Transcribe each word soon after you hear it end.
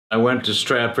I went to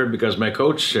Stratford because my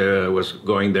coach was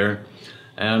going there,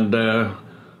 and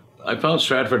I found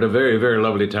Stratford a very, very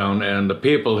lovely town, and the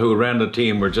people who ran the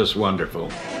team were just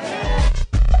wonderful.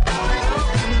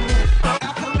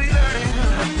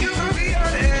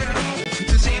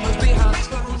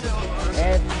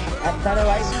 Center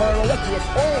ice for Lewicki. It's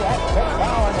that quick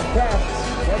ball on the chest.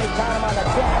 Really caught him on the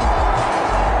chest.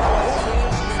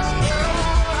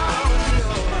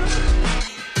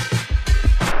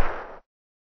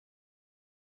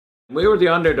 We were the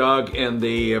underdog in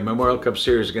the Memorial Cup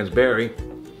Series against Barrie,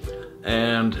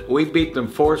 and we beat them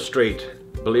 4 straight,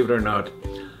 believe it or not.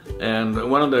 And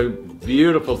one of the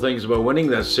beautiful things about winning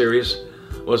that series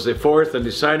was the 4th and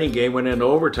deciding game went into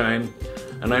overtime,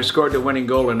 and I scored the winning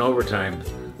goal in overtime,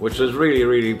 which was really,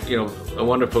 really, a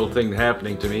wonderful thing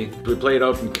happening to me. We played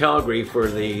out in Calgary for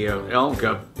the Elm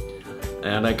Cup,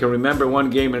 and I can remember one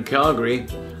game in Calgary.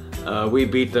 We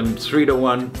beat them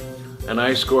 3-1, and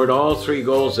I scored all 3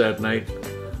 goals that night.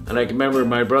 And I can remember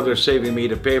my brother saving me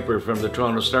the paper from the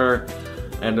Toronto Star,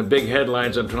 and the big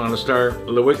headlines on Toronto Star: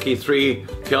 Lewicki 3,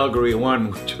 Calgary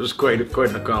 1, which was quite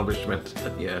an accomplishment.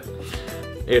 Yeah.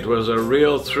 It was a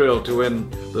real thrill to win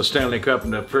the Stanley Cup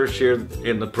in the first year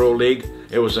in the Pro League.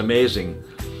 It was amazing.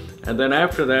 And then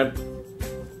after that,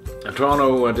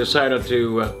 Toronto decided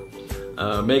to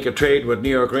make a trade with New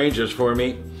York Rangers for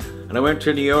me. And I went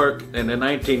to New York, and in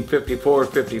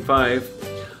 1954-55,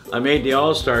 I made the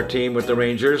All-Star team with the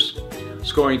Rangers,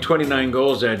 scoring 29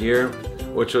 goals that year,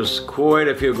 which was quite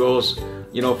a few goals,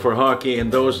 for hockey in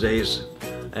those days.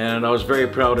 And I was very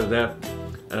proud of that.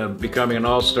 Becoming an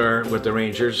all-star with the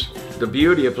Rangers. The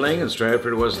beauty of playing in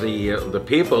Stratford was the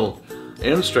people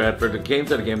in Stratford that came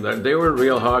to the game. They were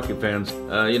real hockey fans.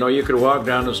 You could walk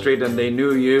down the street and they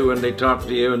knew you and they talked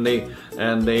to you and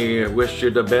they wished you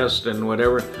the best and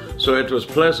whatever. So it was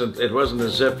pleasant. It wasn't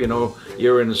as if you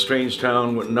were in a strange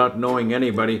town not knowing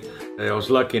anybody. I was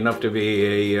lucky enough to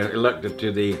be elected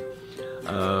to the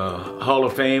Hall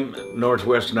of Fame,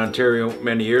 Northwestern Ontario,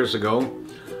 many years ago,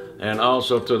 and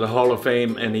also to the Hall of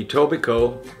Fame in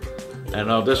Etobicoke. And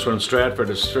now this one,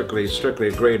 Stratford, is strictly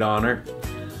a great honor.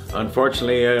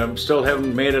 Unfortunately, I still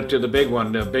haven't made it to the big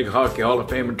one, the big Hockey Hall of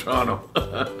Fame in Toronto.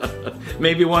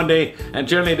 Maybe one day, and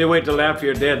generally they wait till after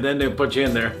you're dead, then they'll put you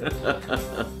in there.